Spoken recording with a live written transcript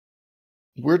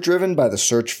We're driven by the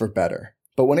search for better.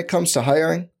 But when it comes to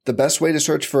hiring, the best way to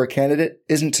search for a candidate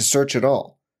isn't to search at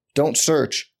all. Don't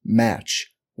search,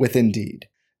 match with Indeed.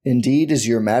 Indeed is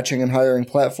your matching and hiring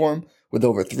platform with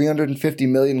over 350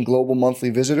 million global monthly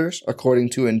visitors,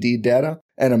 according to Indeed data,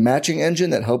 and a matching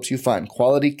engine that helps you find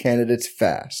quality candidates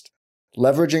fast.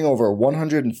 Leveraging over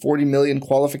 140 million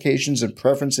qualifications and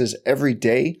preferences every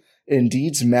day,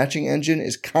 Indeed's matching engine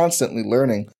is constantly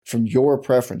learning from your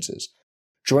preferences.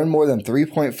 Join more than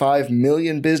 3.5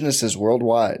 million businesses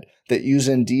worldwide that use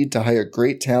Indeed to hire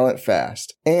great talent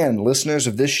fast. And listeners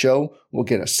of this show will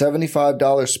get a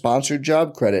 $75 sponsored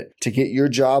job credit to get your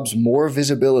jobs more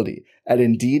visibility at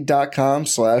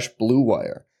Indeed.com/Blue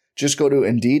Wire. Just go to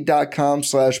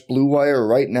Indeed.com/Blue Wire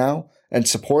right now and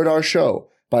support our show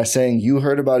by saying you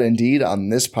heard about Indeed on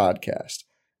this podcast.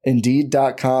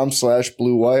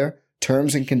 Indeed.com/Blue Wire.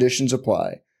 Terms and conditions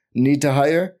apply. Need to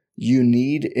hire? You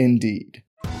need Indeed.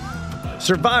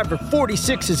 Survivor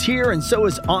 46 is here, and so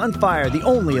is On Fire, the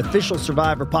only official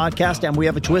Survivor podcast, and we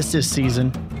have a twist this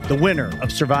season. The winner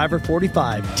of Survivor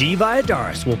 45, Dee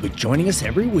Valladares, will be joining us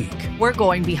every week. We're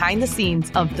going behind the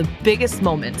scenes of the biggest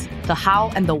moments, the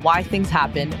how and the why things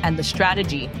happen, and the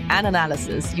strategy and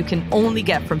analysis you can only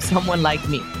get from someone like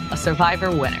me, a Survivor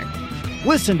winner.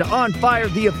 Listen to On Fire,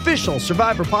 the official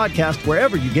Survivor podcast,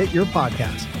 wherever you get your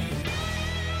podcasts.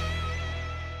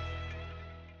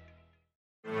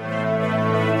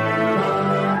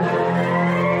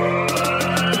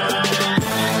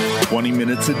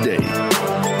 Minutes a day,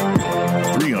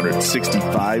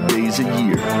 365 days a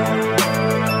year.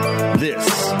 This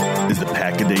is the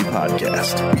Pack-A-Day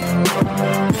Podcast.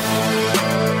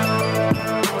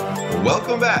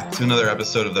 Welcome back to another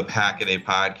episode of the Pack-A-Day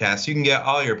Podcast. You can get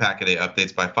all your Pack-A-Day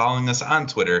updates by following us on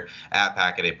Twitter at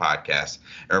Pack-A-Day Podcast.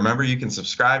 And remember, you can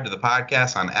subscribe to the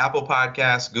podcast on Apple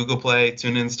Podcasts, Google Play,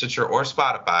 TuneIn, Stitcher, or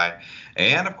Spotify.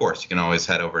 And, of course, you can always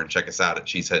head over and check us out at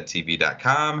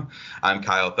cheeseheadtv.com. I'm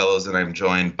Kyle Fellows, and I'm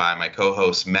joined by my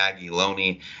co-hosts Maggie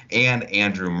Loney and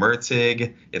Andrew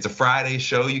Mertig. It's a Friday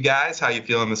show, you guys. How you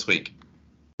feeling this week?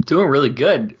 Doing really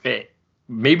good.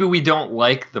 Maybe we don't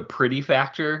like the pretty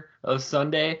factor of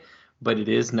Sunday, but it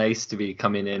is nice to be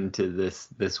coming into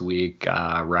this week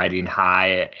riding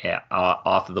high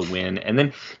off of the win. And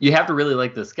then you have to really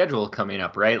like the schedule coming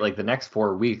up, right? Like the next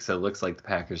 4 weeks, it looks like the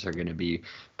Packers are going to be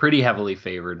pretty heavily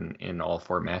favored in all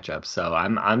four matchups. So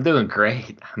I'm doing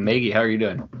great. Maggie, how are you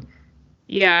doing?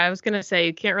 Yeah, I was going to say,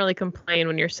 you can't really complain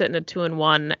when you're sitting at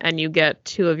 2-1 and you get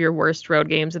two of your worst road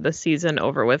games of the season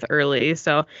over with early.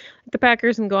 So the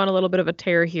Packers can go on a little bit of a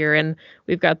tear here, and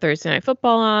we've got Thursday Night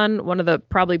Football on, one of the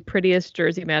probably prettiest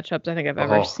jersey matchups I think I've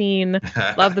ever seen.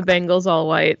 Love the Bengals all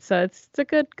white. So it's a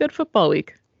good football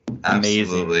week.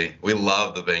 Absolutely. Amazing. We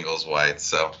love the Bengals white,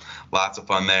 so lots of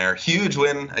fun there. Huge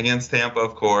win against Tampa,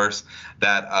 of course.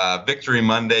 That victory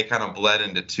Monday kind of bled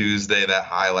into Tuesday. That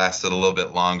high lasted a little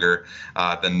bit longer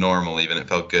than normal, even. It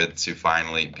felt good to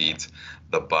finally beat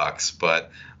the Bucs.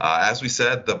 But as we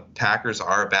said, the Packers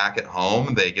are back at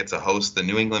home. They get to host the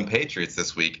New England Patriots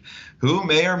this week, who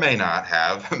may or may not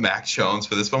have Mac Jones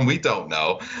for this one. We don't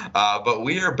know. But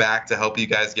we are back to help you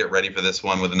guys get ready for this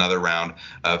one with another round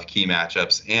of key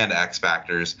matchups and X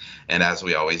factors. And as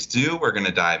we always do, we're going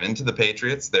to dive into the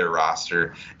Patriots, their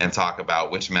roster, and talk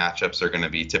about which matchups are going to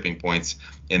be tipping points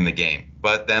in the game.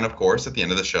 But then, of course, at the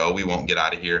end of the show, we won't get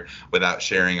out of here without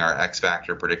sharing our X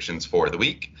factor predictions for the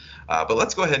week. But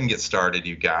let's go ahead and get started,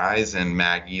 you guys. And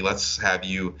Maggie, let's have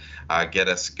you get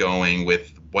us going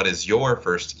with what is your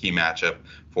first key matchup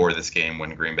for this game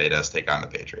when Green Bay does take on the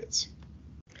Patriots.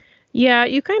 Yeah,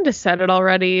 you kind of said it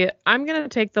already. I'm going to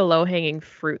take the low-hanging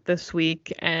fruit this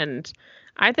week, and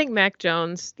I think Mac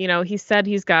Jones, he said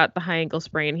he's got the high ankle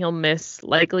sprain. He'll miss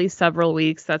likely several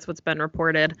weeks. That's what's been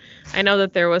reported. I know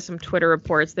that there was some Twitter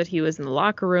reports that he was in the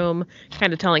locker room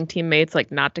kind of telling teammates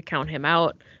not to count him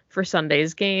out for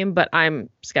Sunday's game, but I'm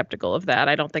skeptical of that.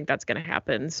 I don't think that's going to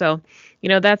happen. So,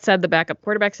 that said, the backup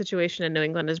quarterback situation in New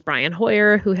England is Brian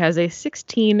Hoyer, who has a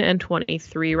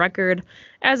 16-23 record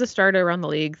as a starter around the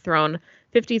league, thrown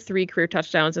 53 career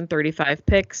touchdowns and 35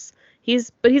 picks.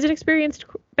 He's an experienced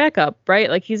backup,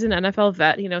 right? He's an NFL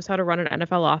vet. He knows how to run an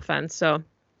NFL offense. So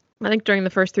I think during the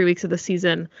first 3 weeks of the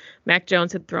season, Mac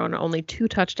Jones had thrown only 2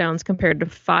 touchdowns compared to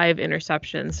 5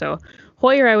 interceptions. So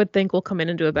Hoyer, I would think, will come in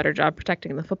and do a better job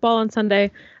protecting the football on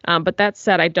Sunday. But that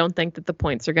said, I don't think that the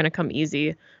points are going to come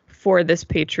easy for this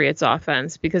Patriots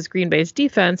offense because Green Bay's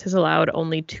defense has allowed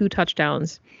only 2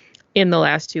 touchdowns in the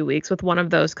last 2 weeks, with one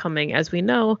of those coming, as we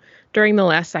know, during the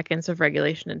last seconds of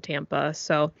regulation in Tampa.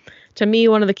 So to me,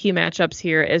 one of the key matchups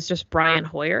here is just Brian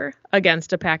Hoyer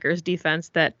against a Packers defense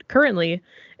that currently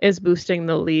is boasting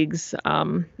the league's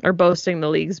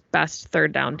best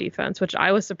third down defense, which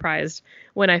I was surprised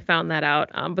when I found that out.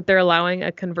 But they're allowing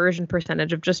a conversion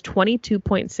percentage of just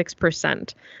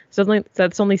 22.6%. So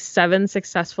that's only 7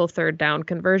 successful third down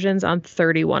conversions on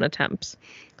 31 attempts.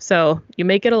 So you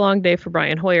make it a long day for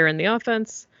Brian Hoyer in the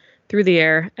offense through the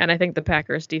air, and I think the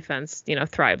Packers defense,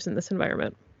 thrives in this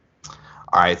environment.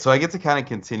 All right, so I get to kind of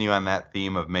continue on that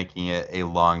theme of making it a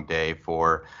long day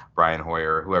for Brian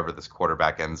Hoyer, or whoever this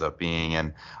quarterback ends up being,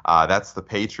 and that's the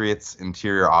Patriots'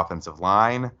 interior offensive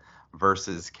line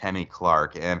versus Kenny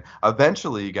Clark. And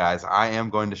eventually, you guys, I am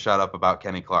going to shut up about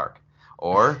Kenny Clark.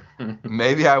 Or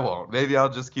maybe I won't. Maybe I'll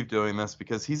just keep doing this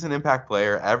because he's an impact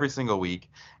player every single week.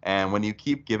 And when you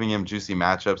keep giving him juicy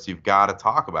matchups, you've got to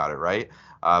talk about it, right?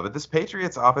 But this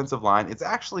Patriots offensive line, it's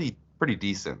actually pretty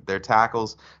decent. Their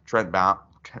tackles, Trent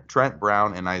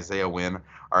Brown and Isaiah Wynn,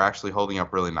 are actually holding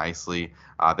up really nicely.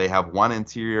 They have one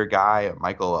interior guy,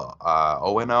 Michael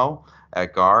Oweno,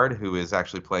 at guard, who is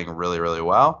actually playing really, really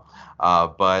well.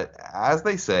 But as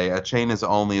they say, a chain is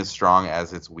only as strong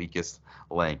as its weakest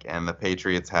link, and the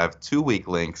Patriots have 2 weak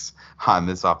links on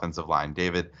this offensive line.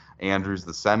 David Andrews,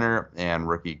 the center, and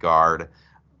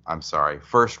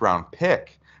first round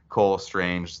pick Cole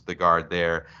Strange, the guard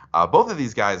there. Both of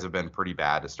these guys have been pretty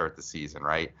bad to start the season,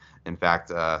 right? In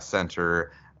fact,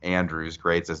 center Andrews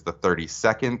grades as the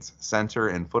 32nd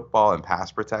center in football and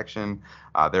pass protection.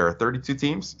 There are 32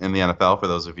 teams in the NFL, for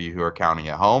those of you who are counting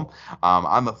at home.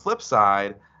 On the flip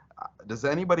side, does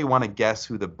anybody want to guess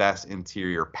who the best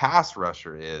interior pass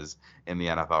rusher is in the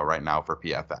NFL right now for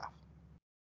PFF?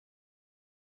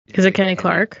 Is it Kenny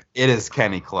Clark? It is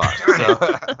Kenny Clark. So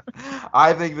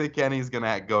I think that Kenny's going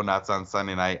to go nuts on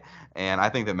Sunday night. And I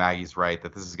think that Maggie's right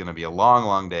that this is going to be a long,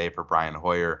 long day for Brian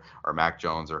Hoyer or Mac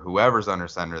Jones or whoever's under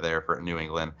center there for New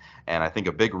England. And I think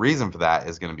a big reason for that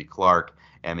is going to be Clark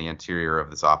and the interior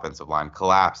of this offensive line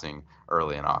collapsing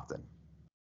early and often.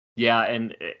 Yeah,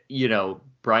 and,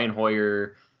 Brian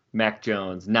Hoyer, Mac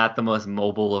Jones, not the most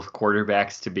mobile of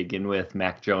quarterbacks to begin with.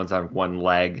 Mac Jones on one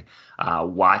leg.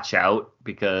 Watch out,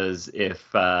 because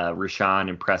if Rashawn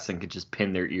and Preston could just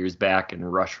pin their ears back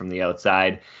and rush from the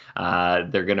outside,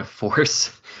 they're going to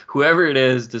force whoever it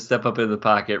is to step up in the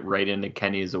pocket right into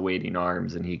Kenny's awaiting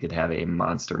arms, and he could have a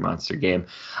monster game.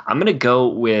 I'm going to go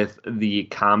with the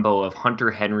combo of Hunter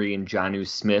Henry and Jonnu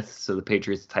Smith, so the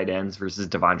Patriots tight ends, versus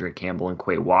Devondre Campbell and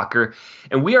Quay Walker.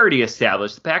 And we already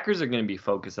established the Packers are going to be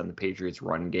focused on the Patriots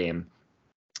run game.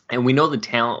 And we know the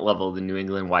talent level of the New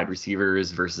England wide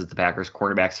receivers versus the Packers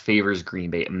cornerbacks favors Green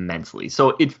Bay immensely.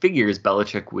 So it figures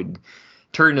Belichick would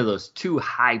turn to those 2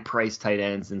 high-priced tight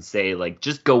ends and say,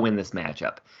 just go win this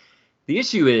matchup. The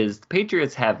issue is the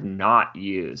Patriots have not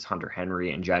used Hunter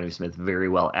Henry and Jonnu Smith very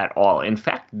well at all. In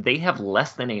fact, they have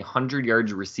less than 100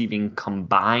 yards receiving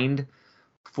combined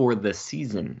for the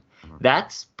season.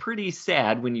 That's pretty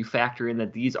sad when you factor in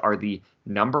that these are the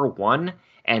number 1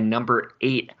 and number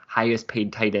 8 highest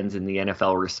paid tight ends in the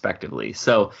NFL, respectively.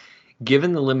 So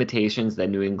given the limitations that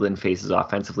New England faces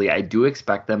offensively, I do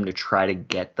expect them to try to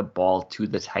get the ball to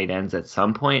the tight ends at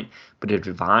some point. But if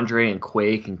Devondre and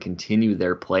Quay can continue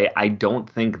their play, I don't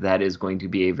think that is going to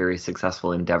be a very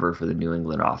successful endeavor for the New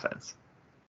England offense.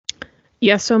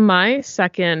 Yeah, so my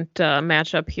second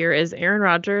matchup here is Aaron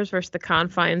Rodgers versus the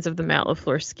confines of the Matt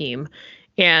LaFleur scheme.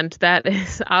 And that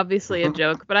is obviously a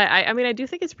joke, but I do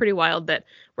think it's pretty wild that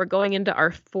we're going into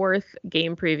our 4th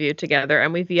game preview together,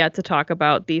 and we've yet to talk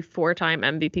about the 4-time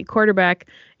MVP quarterback,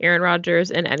 Aaron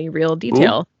Rodgers, in any real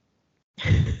detail.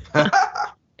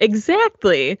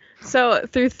 Exactly. So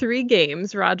through 3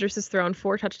 games, Rodgers has thrown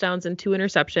 4 touchdowns and 2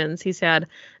 interceptions. He's had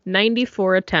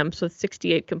 94 attempts with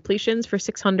 68 completions for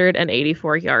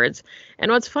 684 yards. And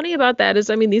what's funny about that is,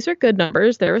 these are good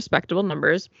numbers. They're respectable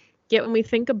numbers. Yet when we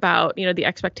think about, the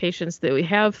expectations that we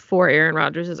have for Aaron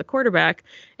Rodgers as a quarterback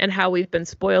and how we've been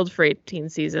spoiled for 18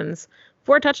 seasons,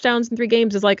 4 touchdowns in 3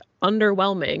 games is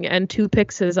underwhelming, and 2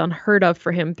 picks is unheard of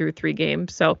for him through 3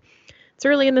 games. So it's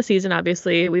early in the season,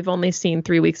 obviously. We've only seen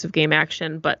 3 weeks of game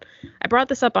action, but I brought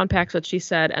this up on Pax What She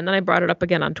Said, and then I brought it up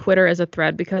again on Twitter as a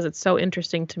thread because it's so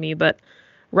interesting to me. But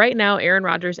right now, Aaron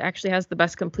Rodgers actually has the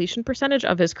best completion percentage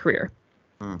of his career.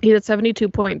 He's at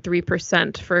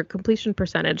 72.3% for completion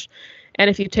percentage. And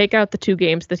if you take out the 2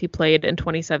 games that he played in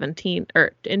 2017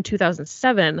 or in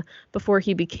 2007 before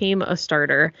he became a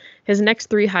starter, his next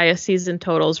 3 highest season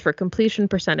totals for completion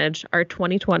percentage are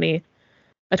 2020,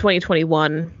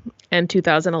 2021 and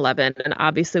 2011. And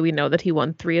obviously we know that he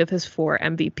won 3 of his 4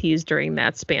 MVPs during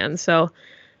that span. So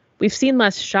we've seen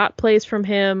less shot plays from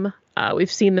him.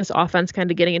 We've seen this offense kind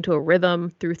of getting into a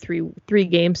rhythm through three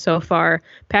games so far.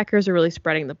 Packers are really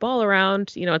spreading the ball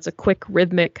around. It's a quick,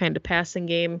 rhythmic kind of passing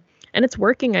game. And it's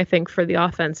working, I think, for the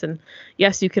offense. And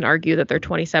yes, you can argue that they're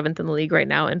 27th in the league right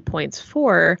now in points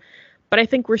for. But I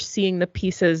think we're seeing the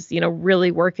pieces,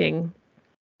 really working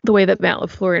the way that Matt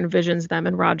LaFleur envisions them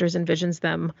and Rodgers envisions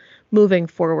them moving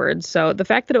forward. So the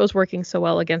fact that it was working so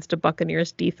well against a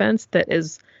Buccaneers defense that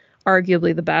is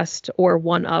arguably the best or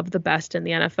one of the best in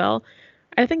the NFL,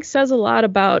 I think says a lot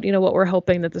about, what we're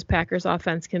hoping that this Packers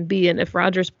offense can be. And if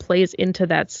Rodgers plays into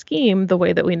that scheme the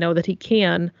way that we know that he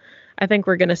can, I think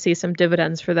we're going to see some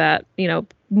dividends for that,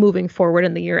 moving forward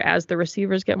in the year as the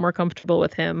receivers get more comfortable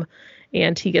with him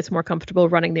and he gets more comfortable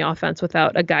running the offense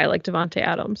without a guy like Davante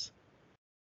Adams.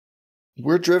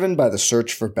 We're driven by the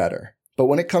search for better. But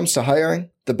when it comes to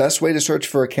hiring, the best way to search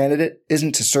for a candidate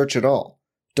isn't to search at all.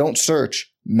 Don't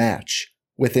search, match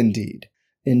with Indeed.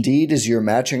 Indeed is your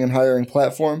matching and hiring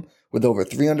platform with over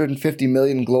 350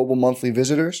 million global monthly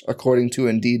visitors, according to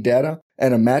Indeed data,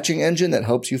 and a matching engine that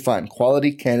helps you find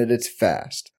quality candidates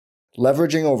fast.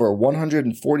 Leveraging over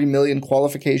 140 million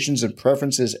qualifications and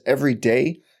preferences every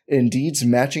day, Indeed's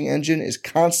matching engine is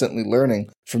constantly learning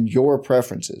from your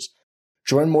preferences.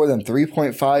 Join more than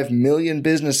 3.5 million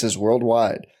businesses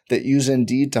worldwide that use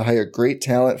Indeed to hire great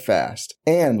talent fast.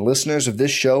 And listeners of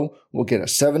this show will get a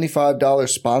 $75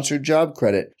 sponsored job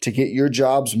credit to get your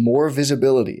jobs more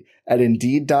visibility at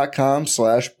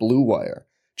Indeed.com/Blue Wire.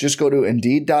 Just go to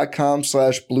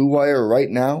Indeed.com/Blue Wire right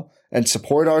now and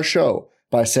support our show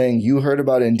by saying you heard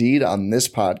about Indeed on this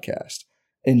podcast.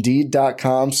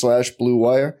 Indeed.com/Blue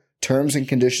Wire. Terms and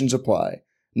conditions apply.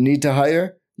 Need to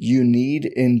hire? You need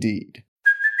Indeed.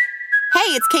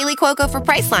 Hey, it's Kaylee Cuoco for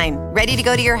Priceline. Ready to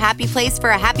go to your happy place for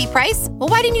a happy price? Well,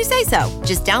 why didn't you say so?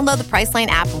 Just download the Priceline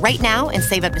app right now and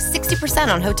save up to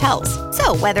 60% on hotels.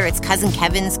 So whether it's Cousin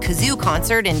Kevin's Kazoo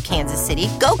Concert in Kansas City,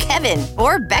 go Kevin,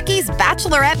 or Becky's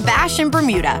Bachelorette Bash in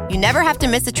Bermuda, you never have to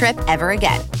miss a trip ever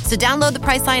again. So download the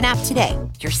Priceline app today.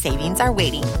 Your savings are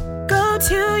waiting. Go to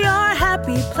your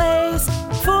happy place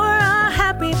for a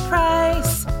happy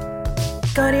price.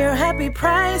 Go to your happy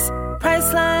price,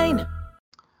 Priceline.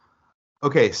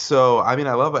 Okay, so I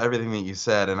love everything that you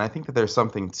said, and I think that there's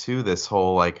something to this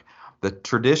whole the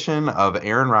tradition of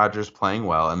Aaron Rodgers playing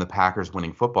well and the Packers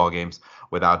winning football games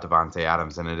without Davante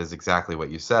Adams, and it is exactly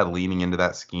what you said, leaning into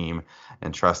that scheme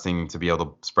and trusting to be able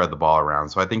to spread the ball around.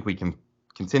 So I think we can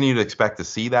continue to expect to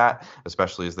see that,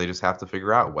 especially as they just have to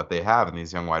figure out what they have in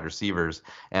these young wide receivers.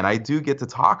 And I do get to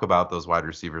talk about those wide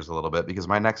receivers a little bit because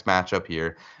my next matchup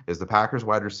here is the Packers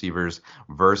wide receivers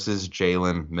versus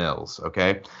Jalen Mills,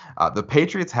 okay? The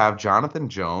Patriots have Jonathan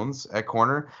Jones at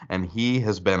corner, and he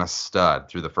has been a stud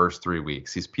through the first 3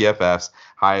 weeks. He's PFF's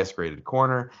highest graded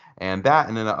corner, and that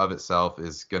in and of itself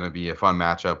is going to be a fun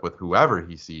matchup with whoever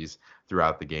he sees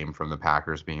throughout the game from the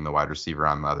Packers being the wide receiver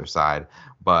on the other side.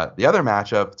 But the other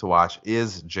matchup to watch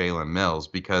is Jalen Mills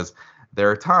because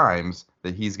there are times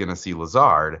that he's going to see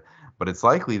Lazard, but it's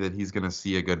likely that he's going to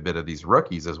see a good bit of these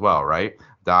rookies as well, right?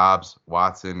 Dobbs,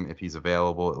 Watson, if he's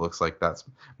available, it looks like that's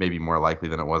maybe more likely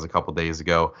than it was a couple days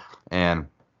ago. And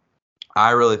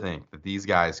I really think that these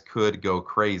guys could go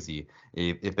crazy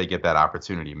if they get that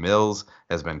opportunity. Mills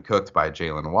has been cooked by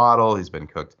Jalen Waddle. He's been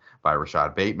cooked by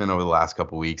Rashad Bateman over the last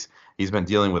couple weeks. He's been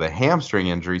dealing with a hamstring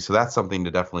injury, so that's something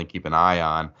to definitely keep an eye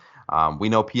on. We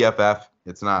know PFF,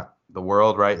 it's not the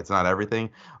world, right? It's not everything,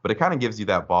 but it kind of gives you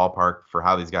that ballpark for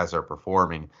how these guys are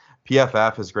performing.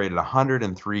 PFF has graded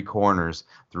 103 corners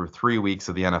through 3 weeks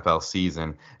of the NFL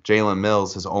season. Jalen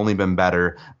Mills has only been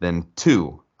better than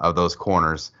 2 of those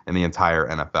corners in the entire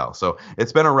NFL. So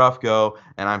it's been a rough go,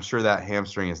 and I'm sure that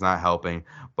hamstring is not helping.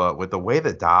 But with the way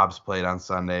that Dobbs played on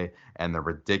Sunday and the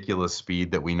ridiculous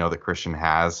speed that we know that Christian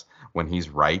has when he's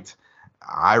right,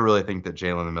 I really think that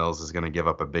Jalen Mills is going to give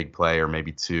up a big play or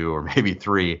maybe 2 or maybe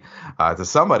 3 to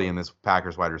somebody in this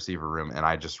Packers wide receiver room, and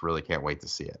I just really can't wait to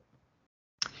see it.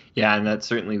 Yeah, and that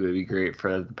certainly would be great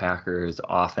for the Packers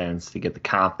offense to get the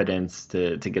confidence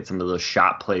to get some of those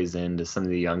shot plays into some of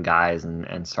the young guys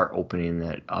and start opening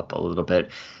it up a little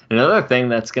bit. Another thing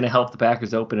that's going to help the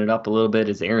Packers open it up a little bit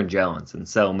is Aaron Jones. And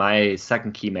so my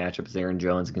second key matchup is Aaron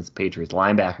Jones against the Patriots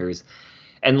linebackers.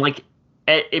 And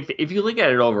if you look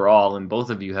at it overall, and both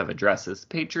of you have addressed this,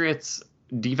 Patriots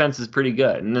defense is pretty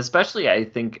good. And especially I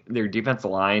think their defensive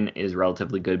line is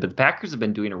relatively good. But the Packers have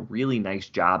been doing a really nice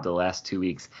job the last 2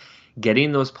 weeks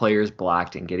getting those players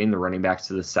blocked and getting the running backs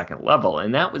to the second level.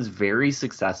 And that was very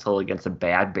successful against a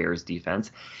bad Bears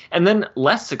defense, and then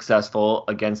less successful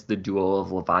against the duo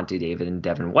of Levante David and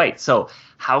Devin White. So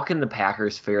how can the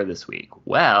Packers fare this week?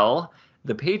 Well,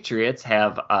 the Patriots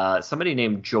have somebody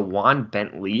named Jawan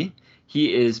Bentley.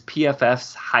 He is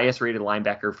PFF's highest rated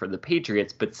linebacker for the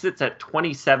Patriots, but sits at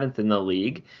 27th in the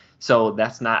league. So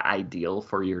that's not ideal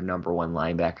for your number one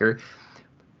linebacker.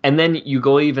 And then you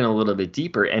go even a little bit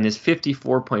deeper, and his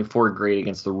 54.4 grade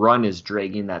against the run is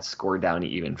dragging that score down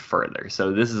even further.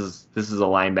 So this is a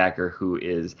linebacker who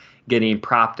is getting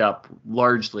propped up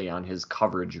largely on his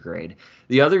coverage grade.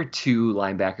 The other two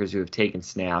linebackers who have taken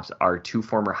snaps are two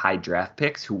former high draft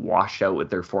picks who washed out with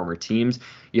their former teams.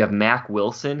 You have Mac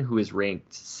Wilson, who is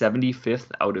ranked 75th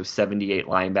out of 78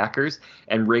 linebackers,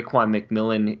 and Raekwon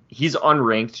McMillan, he's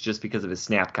unranked just because of his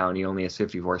snap count. He only has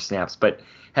 54 snaps, but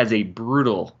has a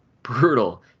brutal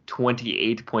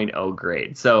 28.0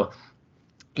 grade. So,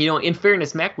 in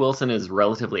fairness, Mac Wilson is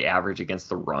relatively average against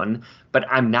the run, but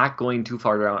I'm not going too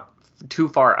far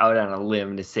out on a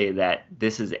limb to say that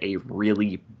this is a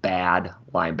really bad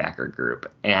linebacker group.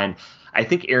 And I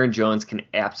think Aaron Jones can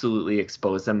absolutely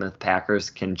expose them if the Packers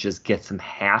can just get some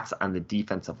hats on the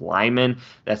defensive linemen.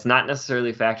 That's not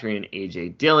necessarily factoring in A.J.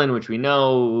 Dillon, which we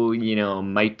know,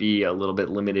 might be a little bit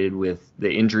limited with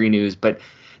the injury news, but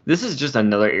this is just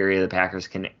another area the Packers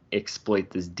can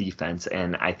exploit this defense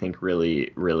and I think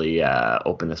really, really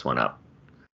open this one up.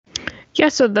 Yeah,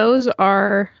 so those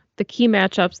are the key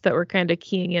matchups that we're kind of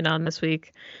keying in on this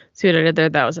week. See what I did there?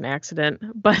 That was an accident.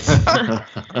 But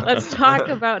let's talk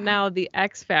about now the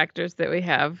X factors that we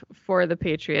have for the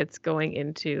Patriots going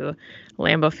into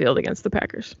Lambeau Field against the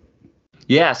Packers.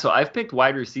 Yeah, so I've picked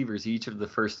wide receivers each of the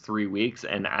first 3 weeks,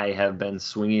 and I have been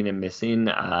swinging and missing.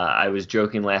 I was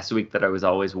joking last week that I was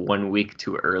always 1 week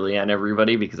too early on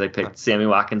everybody because I picked Sammy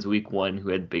Watkins week 1,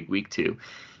 who had big week 2.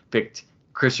 Picked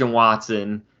Christian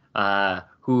Watson,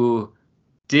 who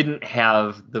didn't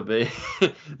have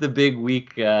the big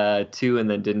week 2 and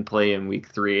then didn't play in week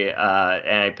 3.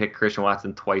 And I picked Christian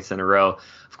Watson twice in a row.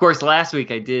 Of course, last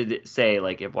week I did say,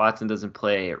 if Watson doesn't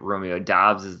play, Romeo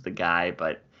Doubs is the guy,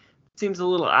 but seems a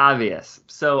little obvious.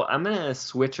 So I'm going to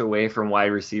switch away from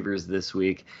wide receivers this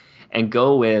week and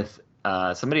go with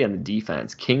somebody on the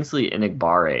defense, Kingsley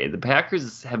Enagbare. The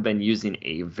Packers have been using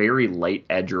a very light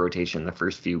edge rotation the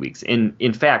first few weeks.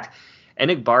 In fact,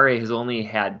 Enagbare has only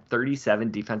had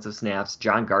 37 defensive snaps.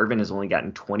 John Garvin has only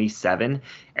gotten 27.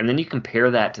 And then you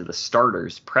compare that to the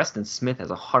starters. Preston Smith has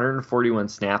 141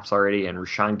 snaps already, and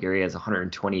Rashawn Gary has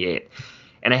 128.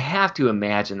 And I have to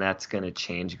imagine that's going to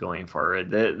change going forward.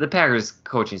 The Packers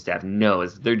coaching staff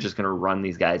knows they're just going to run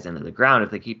these guys into the ground if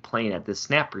they keep playing at this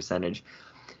snap percentage.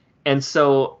 And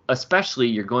so, especially,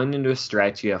 you're going into a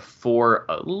stretch. You have 4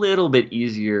 a little bit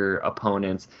easier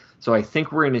opponents. So I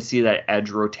think we're going to see that edge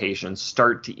rotation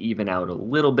start to even out a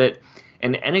little bit.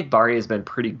 And Enagbare has been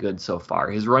pretty good so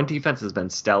far. His run defense has been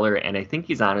stellar, and I think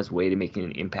he's on his way to making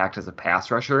an impact as a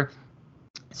pass rusher.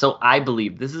 So I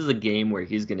believe this is a game where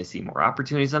he's going to see more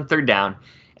opportunities on third down,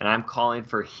 and I'm calling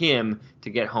for him to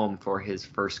get home for his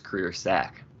first career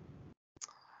sack.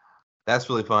 That's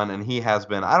really fun, and he has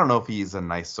been, I don't know if he's a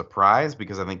nice surprise,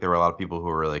 because I think there were a lot of people who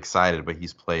were really excited, but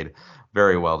he's played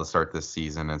very well to start this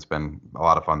season. It's been a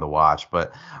lot of fun to watch.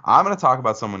 But I'm going to talk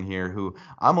about someone here who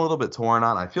I'm a little bit torn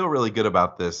on. I feel really good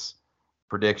about this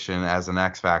prediction as an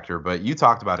X factor, but you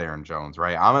talked about Aaron Jones,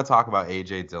 right? I'm going to talk about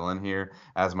A.J. Dillon here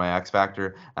as my X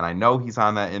factor, and I know he's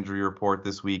on that injury report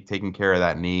this week, taking care of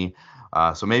that knee.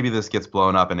 So maybe this gets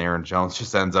blown up and Aaron Jones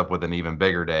just ends up with an even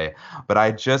bigger day. But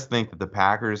I just think that the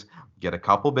Packers get a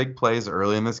couple big plays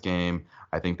early in this game.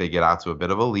 I think they get out to a bit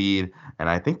of a lead, and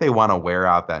I think they want to wear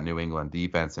out that New England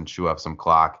defense and chew up some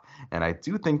clock. And I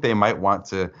do think they might want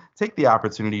to take the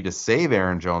opportunity to save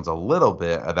Aaron Jones a little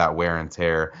bit of that wear and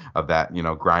tear of that,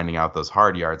 grinding out those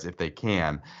hard yards if they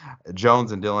can.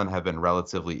 Jones and Dillon have been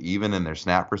relatively even in their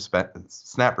snap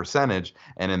percentage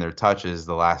and in their touches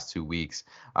the last 2 weeks.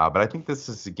 But I think this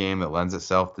is a game that lends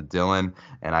itself to Dillon,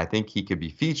 and I think he could be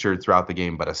featured throughout the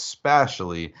game, but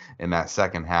especially in that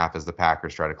second half as the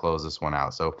Packers try to close this one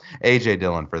out. So A.J.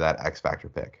 Dillon for that X Factor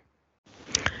pick.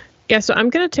 Yeah, so I'm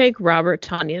going to take Robert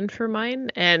Tonyan for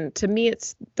mine. And to me,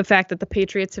 it's the fact that the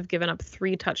Patriots have given up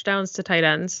 3 touchdowns to tight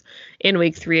ends in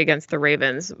week 3 against the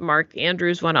Ravens. Mark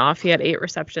Andrews went off. He had 8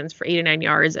 receptions for 89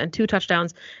 yards and 2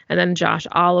 touchdowns. And then Josh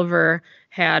Oliver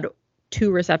had 2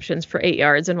 receptions for 8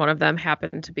 yards, and one of them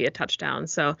happened to be a touchdown.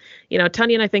 So,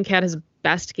 Tonyan, I think, had his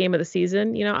best game of the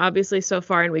season. Obviously so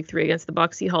far in week 3 against the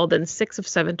Bucs, he hauled in 6 of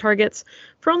 7 targets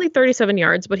for only 37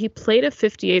 yards, but he played a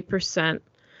 58%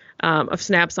 of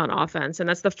snaps on offense. And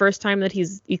that's the first time that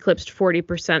he's eclipsed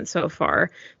 40% so far.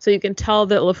 So you can tell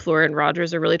that LaFleur and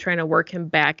Rodgers are really trying to work him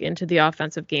back into the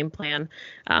offensive game plan.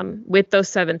 With those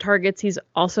 7 targets, he's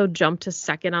also jumped to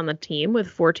second on the team with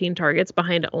 14 targets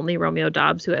behind only Romeo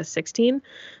Doubs, who has 16.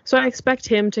 So I expect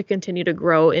him to continue to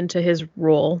grow into his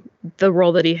role, the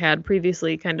role that he had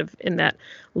previously, kind of in that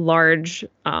large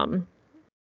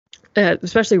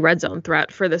especially red zone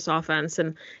threat for this offense.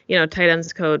 And, tight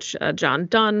ends coach John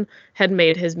Dunn had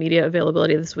made his media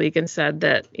availability this week and said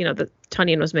that, that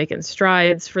Tonyan was making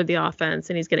strides for the offense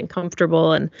and he's getting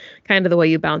comfortable. And kind of the way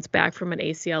you bounce back from an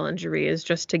ACL injury is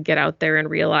just to get out there and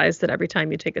realize that every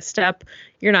time you take a step,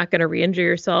 you're not going to re-injure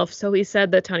yourself. So he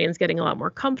said that Tonyan's getting a lot more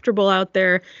comfortable out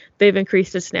there. They've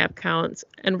increased his snap counts.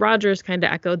 And Rodgers kind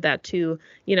of echoed that too,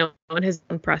 in his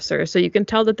own presser. So you can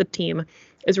tell that the team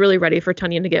is really ready for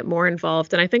Tonyan to get more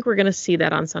involved. And I think we're going to see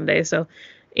that on Sunday. So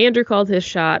Andrew called his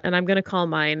shot, and I'm going to call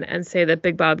mine and say that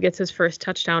Big Bob gets his first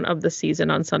touchdown of the season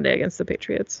on Sunday against the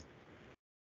Patriots.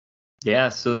 Yeah,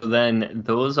 so then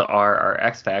those are our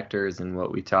X factors, and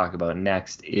what we talk about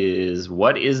next is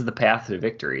what is the path to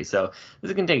victory. So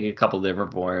this can take a couple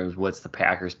different forms. What's the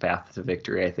Packers' path to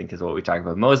victory, I think, is what we talk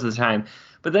about most of the time.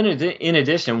 But then in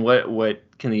addition, what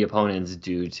can the opponents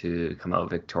do to come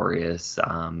out victorious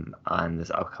on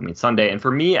this upcoming Sunday? And for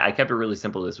me, I kept it really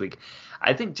simple this week.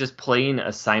 I think just playing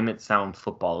assignment sound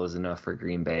football is enough for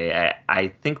Green Bay. I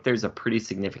think there's a pretty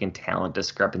significant talent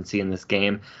discrepancy in this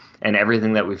game. And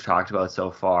everything that we've talked about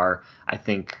so far, I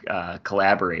think,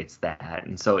 collaborates that.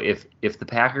 And so if the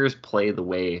Packers play the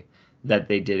way that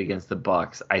they did against the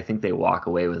Bucs, I think they walk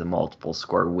away with a multiple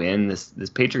score win. This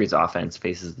Patriots offense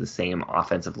faces the same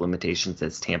offensive limitations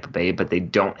as Tampa Bay, but they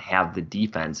don't have the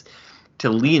defense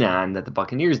to lean on that the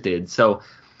Buccaneers did. So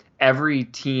every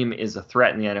team is a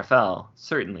threat in the NFL,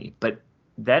 certainly, but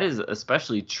that is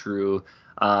especially true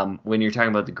when you're talking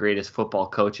about the greatest football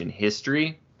coach in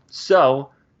history.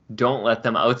 So don't let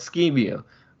them out-scheme you.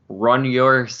 Run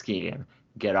your scheme.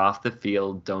 Get off the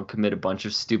field. Don't commit a bunch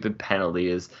of stupid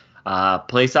penalties.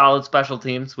 Play solid special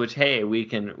teams, which, hey, we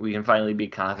can finally be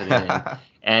confident in,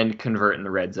 and convert in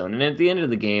the red zone. And at the end of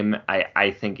the game,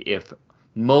 I think if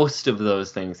most of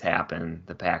those things happen,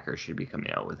 the Packers should be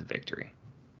coming out with a victory.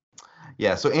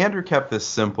 Yeah, so Andrew kept this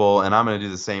simple, and I'm going to do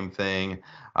the same thing.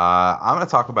 I'm going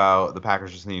to talk about the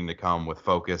Packers just needing to come with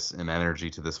focus and energy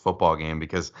to this football game,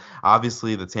 because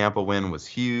obviously the Tampa win was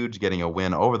huge. Getting a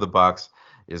win over the Bucs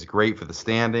is great for the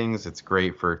standings. It's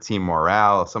great for team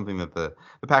morale, something that the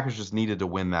Packers just needed to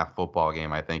win that football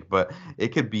game, I think. But it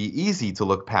could be easy to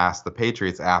look past the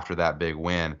Patriots after that big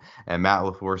win. And Matt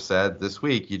LaFleur said this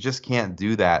week, you just can't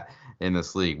do that in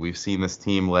this league. We've seen this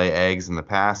team lay eggs in the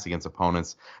past against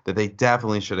opponents that they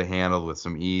definitely should have handled with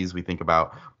some ease. We think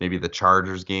about maybe the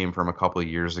Chargers game from a couple of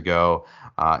years ago.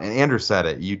 And Andrew said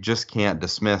it. You just can't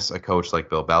dismiss a coach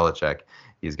like Bill Belichick.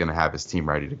 He's going to have his team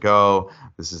ready to go.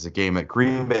 This is a game that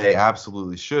Green Bay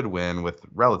absolutely should win with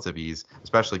relative ease,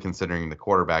 especially considering the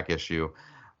quarterback issue.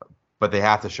 But they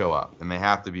have to show up, and they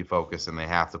have to be focused, and they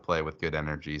have to play with good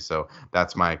energy. So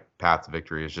that's my path to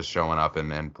victory, is just showing up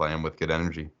and playing with good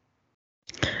energy.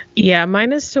 Yeah,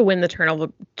 mine is to win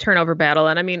the turnover battle.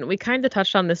 And I mean, we kind of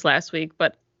touched on this last week,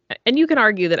 and you can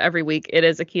argue that every week it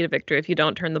is a key to victory. If you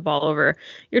don't turn the ball over,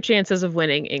 your chances of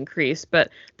winning increase. But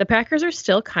the Packers are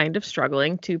still kind of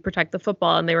struggling to protect the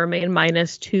football, and they remain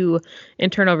 -2 in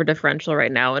turnover differential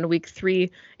right now. In week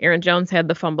 3, Aaron Jones had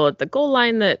the fumble at the goal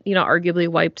line that, arguably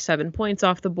wiped 7 points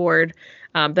off the board.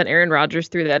 Then Aaron Rodgers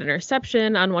threw that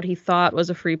interception on what he thought was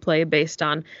a free play based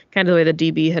on kind of the way the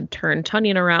DB had turned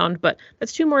Tonyan around. But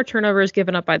that's 2 more turnovers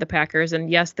given up by the Packers. And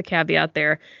yes, the caveat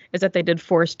there is that they did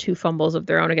force 2 fumbles of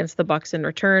their own against the Bucs in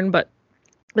return. But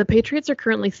the Patriots are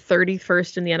currently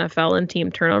 31st in the NFL in team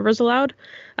turnovers allowed,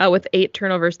 with 8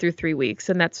 turnovers through 3 weeks.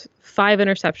 And that's 5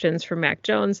 interceptions from Mac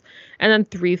Jones and then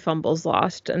 3 fumbles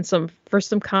lost. And for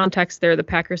some context there, the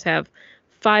Packers have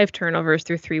 5 turnovers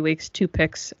through 3 weeks, 2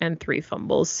 picks, and 3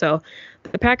 fumbles. So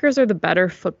the Packers are the better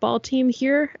football team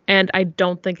here, and I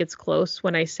don't think it's close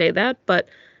when I say that. But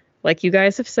like you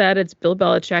guys have said, it's Bill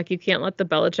Belichick. You can't let the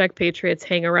Belichick Patriots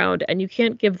hang around, and you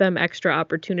can't give them extra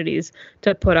opportunities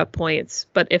to put up points.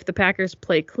 But if the Packers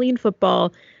play clean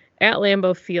football at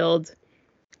Lambeau Field,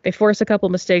 they force a couple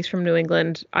mistakes from New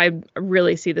England, I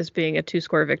really see this being a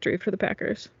 2-score victory for the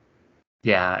Packers.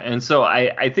 Yeah, and so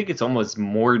I think it's almost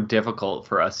more difficult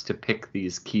for us to pick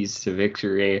these keys to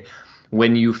victory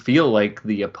when you feel like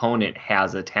the opponent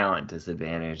has a talent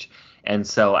disadvantage. And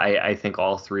so I think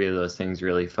all 3 of those things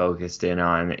really focused in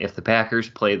on if the Packers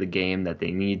play the game that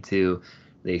they need to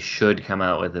they should come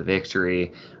out with a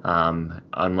victory,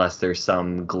 unless there's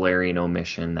some glaring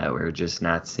omission that we're just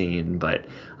not seeing. But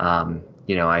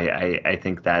I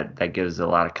think that gives a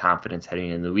lot of confidence heading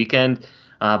into the weekend.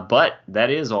 But that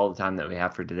is all the time that we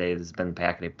have for today. This has been the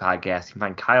Pack a Day Podcast. You can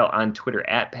find Kyle on Twitter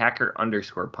at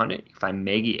Packer_pundit. You can find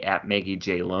Maggie at Maggie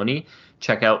J. Loney.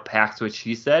 Check out Pack's What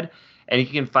She Said. And you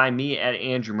can find me at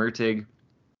Andrew Mertig.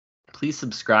 Please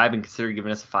subscribe and consider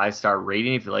giving us a 5-star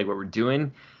rating if you like what we're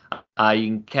doing. You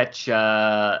can catch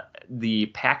the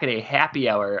Pack a Day Happy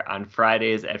Hour on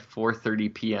Fridays at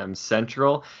 4:30 p.m.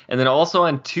 Central. And then also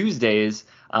on Tuesdays,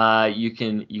 you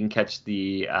can catch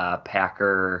the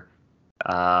Packer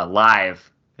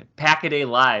Live, Pack a Day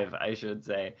Live, I should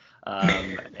say.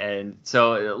 And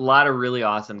so a lot of really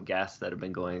awesome guests that have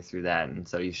been going through that. And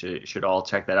so you should all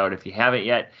check that out if you haven't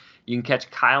yet. You can catch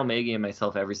Kyle, Maggie, and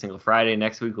myself every single Friday.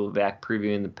 Next week, we'll be back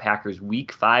previewing the Packers'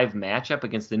 Week 5 matchup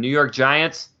against the New York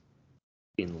Giants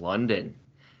in London.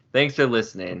 Thanks for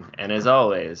listening. And as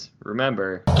always,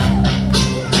 remember...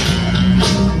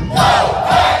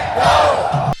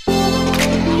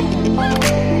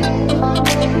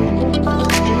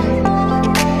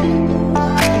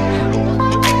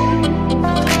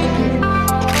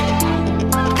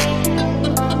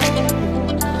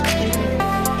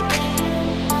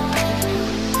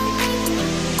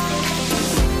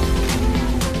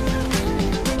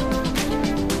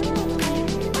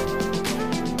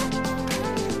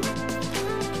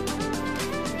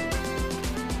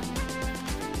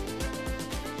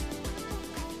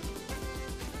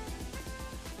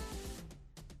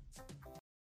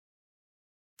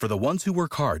 For the ones who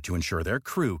work hard to ensure their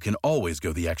crew can always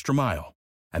go the extra mile,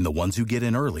 and the ones who get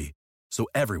in early so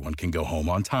everyone can go home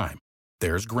on time,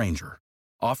 there's Grainger,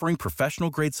 offering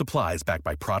professional-grade supplies backed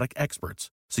by product experts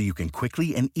so you can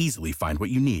quickly and easily find what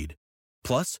you need.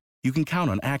 Plus, you can count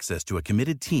on access to a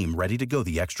committed team ready to go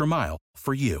the extra mile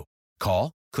for you.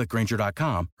 Call, click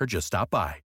Grainger.com, or just stop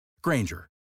by. Grainger,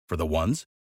 for the ones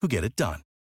who get it done.